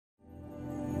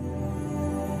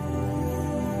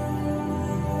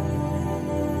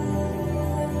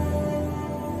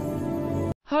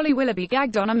Holly Willoughby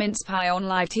gagged on a mince pie on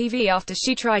live TV after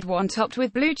she tried one topped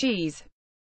with blue cheese.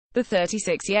 The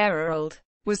 36-year-old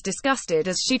was disgusted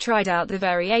as she tried out the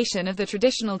variation of the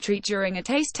traditional treat during a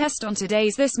taste test on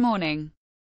Today's This Morning.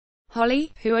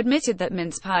 Holly, who admitted that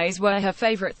mince pies were her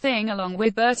favorite thing along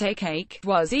with birthday cake,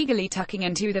 was eagerly tucking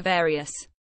into the various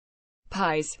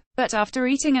pies. But after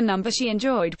eating a number she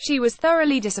enjoyed, she was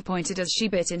thoroughly disappointed as she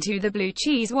bit into the blue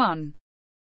cheese one.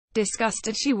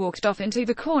 Disgusted, she walked off into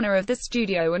the corner of the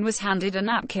studio and was handed a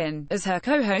napkin, as her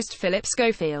co-host Philip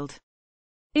Schofield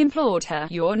implored her,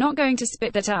 "You're not going to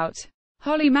spit that out."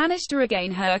 Holly managed to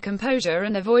regain her composure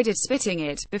and avoided spitting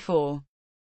it, before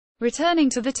returning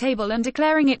to the table and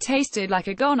declaring it tasted like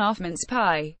a gone-off mince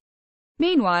pie.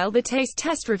 Meanwhile, the taste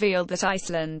test revealed that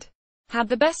Iceland had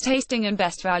the best tasting and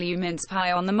best value mince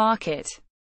pie on the market.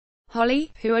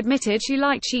 Holly, who admitted she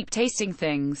liked cheap-tasting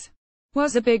things,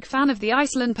 was a big fan of the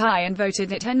Iceland pie and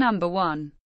voted it her number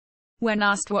one. When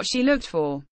asked what she looked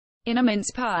for in a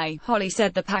mince pie, Holly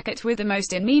said the packet with the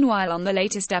most in. Meanwhile, on the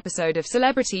latest episode of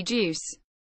Celebrity Juice,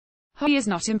 Holly is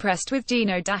not impressed with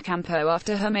Gino D'Acampo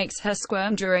after her makes her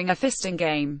squirm during a fisting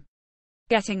game,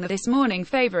 getting the This Morning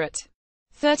favorite,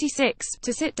 36,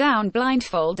 to sit down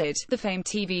blindfolded. The famed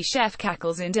TV chef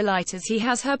cackles in delight as he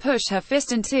has her push her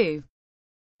fist into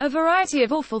a variety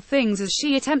of awful things as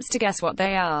she attempts to guess what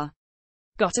they are.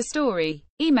 Got a story?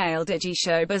 Email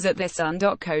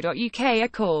digishowbuzz@thesun.co.uk or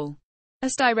call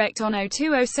us direct on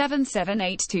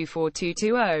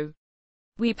 02077824220.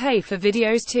 We pay for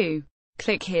videos too.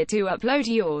 Click here to upload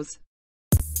yours.